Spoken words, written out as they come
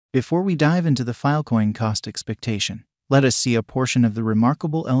Before we dive into the Filecoin cost expectation, let us see a portion of the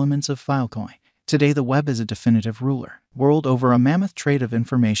remarkable elements of Filecoin. Today the web is a definitive ruler. World over, a mammoth trade of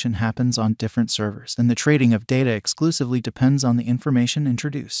information happens on different servers, and the trading of data exclusively depends on the information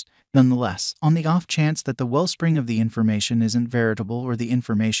introduced. Nonetheless, on the off chance that the wellspring of the information isn't veritable or the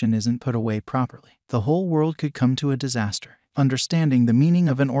information isn't put away properly, the whole world could come to a disaster. Understanding the meaning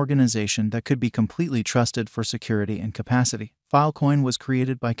of an organization that could be completely trusted for security and capacity, Filecoin was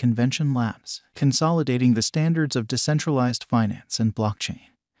created by Convention Labs, consolidating the standards of decentralized finance and blockchain.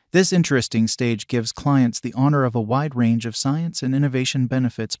 This interesting stage gives clients the honor of a wide range of science and innovation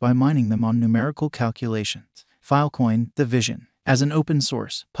benefits by mining them on numerical calculations. Filecoin, the vision. As an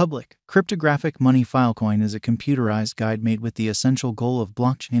open-source, public, cryptographic money, Filecoin is a computerized guide made with the essential goal of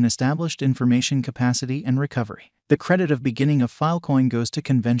blockchain-established information capacity and recovery. The credit of beginning of Filecoin goes to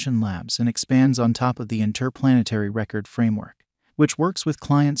Convention Labs and expands on top of the interplanetary record framework, which works with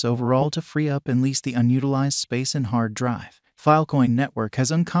clients overall to free up and lease the unutilized space in hard drive. Filecoin Network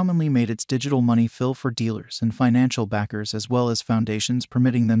has uncommonly made its digital money fill for dealers and financial backers as well as foundations,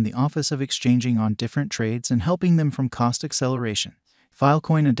 permitting them the office of exchanging on different trades and helping them from cost acceleration.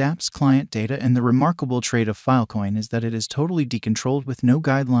 Filecoin adapts client data, and the remarkable trait of Filecoin is that it is totally decontrolled with no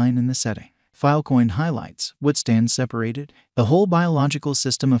guideline in the setting. Filecoin highlights what stands separated. The whole biological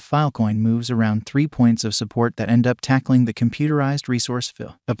system of Filecoin moves around 3 points of support that end up tackling the computerized resource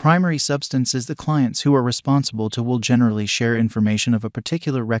fill. The primary substance is the clients who are responsible to will generally share information of a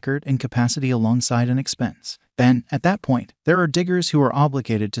particular record and capacity alongside an expense. Then, at that point, there are diggers who are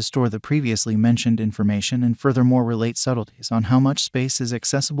obligated to store the previously mentioned information and furthermore relate subtleties on how much space is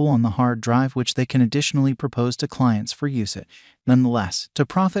accessible on the hard drive, which they can additionally propose to clients for usage. Nonetheless, to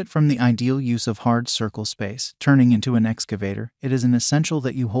profit from the ideal use of hard circle space, turning into an excavator, it is an essential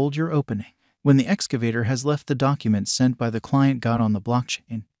that you hold your opening. When the excavator has left the documents sent by the client got on the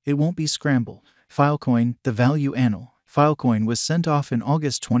blockchain, it won't be scrambled. Filecoin, the value annal. Filecoin was sent off in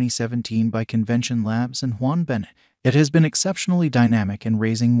August 2017 by Convention Labs and Juan Bennett. It has been exceptionally dynamic in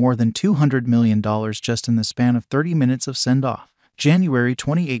raising more than $200 million just in the span of 30 minutes of send-off. January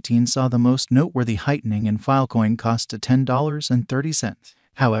 2018 saw the most noteworthy heightening, and Filecoin cost to $10.30.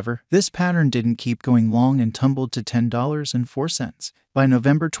 However, this pattern didn't keep going long and tumbled to $10.04. By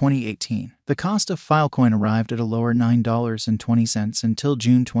November 2018, the cost of Filecoin arrived at a lower $9.20 until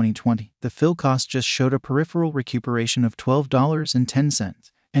June 2020. The fill cost just showed a peripheral recuperation of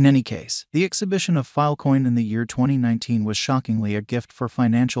 $12.10. In any case, the exhibition of Filecoin in the year 2019 was shockingly a gift for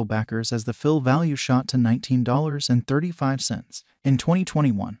financial backers, as the fill value shot to $19.35. In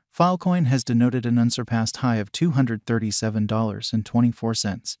 2021, Filecoin has denoted an unsurpassed high of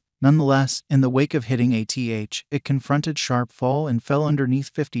 $237.24. Nonetheless, in the wake of hitting ATH, it confronted sharp fall and fell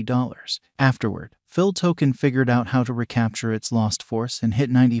underneath $50. Afterward, Phil token figured out how to recapture its lost force and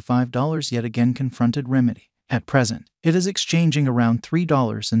hit $95, yet again confronted remedy. At present, it is exchanging around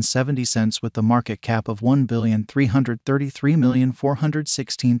 $3.70 with the market cap of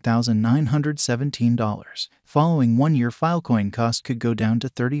 $1,333,416,917. Following 1 year, Filecoin cost could go down to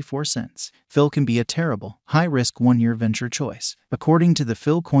 34 cents. Phil can be a terrible, high-risk 1-year venture choice. According to the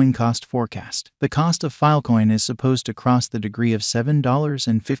Filecoin cost forecast, the cost of Filecoin is supposed to cross the degree of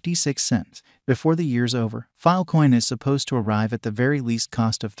 $7.56. Before the year's over, Filecoin is supposed to arrive at the very least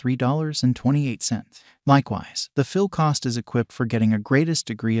cost of $3.28. Likewise, the fill cost is equipped for getting a greatest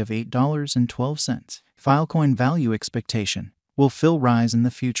degree of $8.12. Filecoin value expectation. Will fill rise in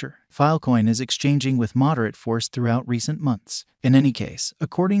the future? Filecoin is exchanging with moderate force throughout recent months. In any case,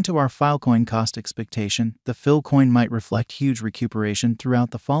 according to our Filecoin cost expectation, the Filecoin might reflect huge recuperation throughout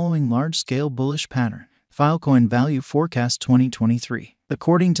the following large-scale bullish pattern. Filecoin value forecast 2023.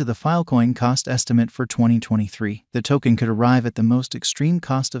 According to the Filecoin cost estimate for 2023, the token could arrive at the most extreme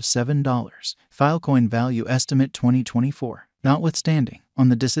cost of $7. Filecoin value estimate 2024. Notwithstanding, on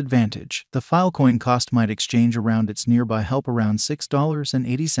the disadvantage, the Filecoin cost might exchange around its nearby help around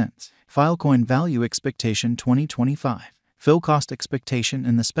 $6.80. Filecoin value expectation 2025. Fill cost expectation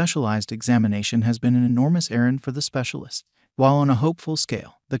in the specialized examination has been an enormous errand for the specialists. While on a hopeful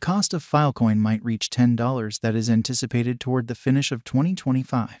scale, the cost of Filecoin might reach $10 that is anticipated toward the finish of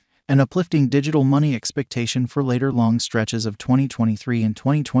 2025. An uplifting digital money expectation for later long stretches of 2023 and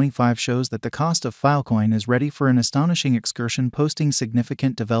 2025 shows that the cost of Filecoin is ready for an astonishing excursion, posting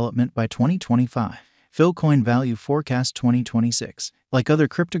significant development by 2025. Filecoin value forecast 2026. Like other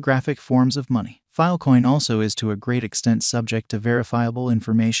cryptographic forms of money, Filecoin also is to a great extent subject to verifiable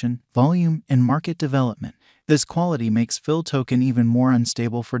information, volume, and market development. This quality makes Phil token even more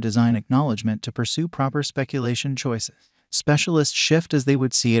unstable for design acknowledgement to pursue proper speculation choices. Specialists shift as they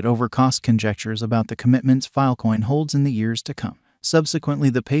would see it over cost conjectures about the commitments Filecoin holds in the years to come. Subsequently,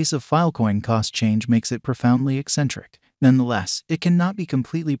 the pace of Filecoin cost change makes it profoundly eccentric. Nonetheless, it cannot be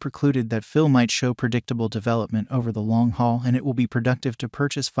completely precluded that Phil might show predictable development over the long haul, and it will be productive to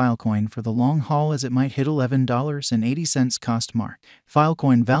purchase Filecoin for the long haul as it might hit $11.80 cost mark.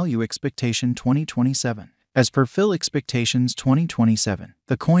 Filecoin Value Expectation 2027. As per Phil Expectations 2027,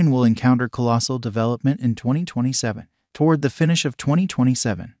 the coin will encounter colossal development in 2027. Toward the finish of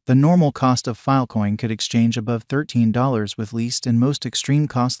 2027, the normal cost of Filecoin could exchange above $13 with least and most extreme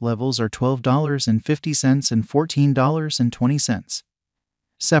cost levels are $12.50 and $14.20.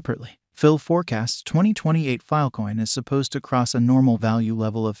 Separately, Phil forecasts 2028 Filecoin is supposed to cross a normal value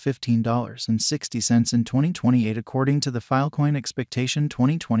level of $15.60 in 2028 according to the Filecoin Expectation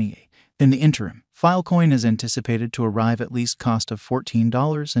 2028. In the interim, Filecoin is anticipated to arrive at least cost of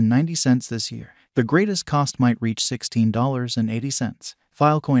 $14.90 this year. The greatest cost might reach $16.80.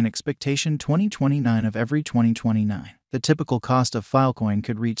 Filecoin Expectation 2029 of every 2029. The typical cost of Filecoin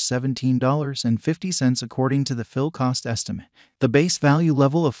could reach $17.50 according to the Phil cost estimate. The base value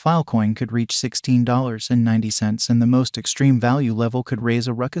level of Filecoin could reach $16.90 and the most extreme value level could raise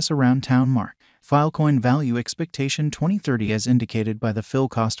a ruckus around town mark. Filecoin Value Expectation 2030 as indicated by the Phil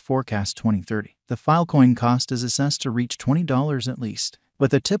Cost Forecast 2030. The Filecoin cost is assessed to reach $20 at least,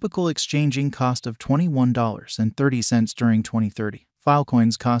 with a typical exchanging cost of $21.30 during 2030.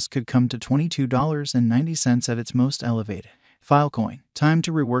 Filecoin's cost could come to $22.90 at its most elevated. Filecoin, time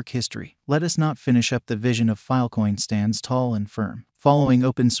to rework history. Let us not finish up the vision of Filecoin stands tall and firm, following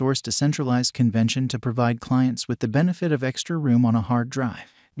open source decentralized convention to provide clients with the benefit of extra room on a hard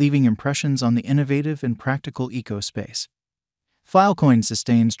drive, leaving impressions on the innovative and practical ecospace. Filecoin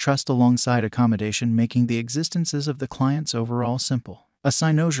sustains trust alongside accommodation, making the existences of the clients overall simple. A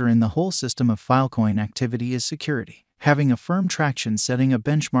cynosure in the whole system of Filecoin activity is security, having a firm traction setting a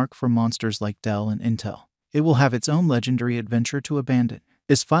benchmark for monsters like Dell and Intel. It will have its own legendary adventure to abandon.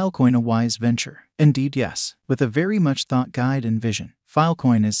 Is Filecoin a wise venture? Indeed, yes. With a very much thought guide and vision,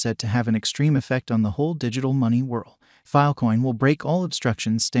 Filecoin is said to have an extreme effect on the whole digital money world. Filecoin will break all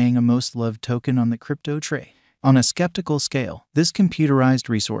obstructions, staying a most loved token on the crypto trade. On a skeptical scale, this computerized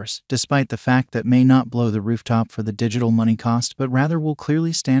resource, despite the fact that may not blow the rooftop for the digital money cost but rather will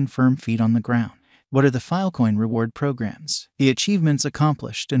clearly stand firm feet on the ground. What are the Filecoin reward programs? The achievements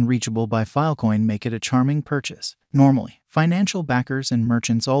accomplished and reachable by Filecoin make it a charming purchase. Normally, financial backers and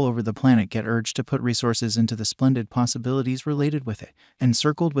merchants all over the planet get urged to put resources into the splendid possibilities related with it,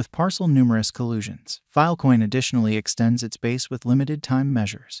 encircled with parcel numerous collusions. Filecoin additionally extends its base with limited time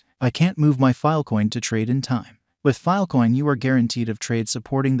measures. I can't move my Filecoin to trade in time. With Filecoin, you are guaranteed of trade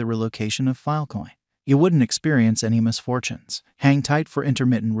supporting the relocation of Filecoin. You wouldn't experience any misfortunes. Hang tight for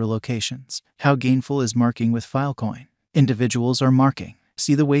intermittent relocations. How gainful is marking with Filecoin? Individuals are marking.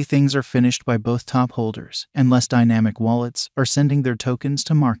 See the way things are finished by both top holders, and less dynamic wallets are sending their tokens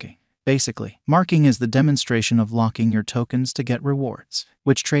to marking. Basically, marking is the demonstration of locking your tokens to get rewards.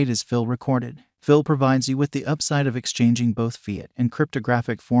 Which trade is Phil recorded? Phil provides you with the upside of exchanging both fiat and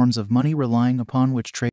cryptographic forms of money, relying upon which trade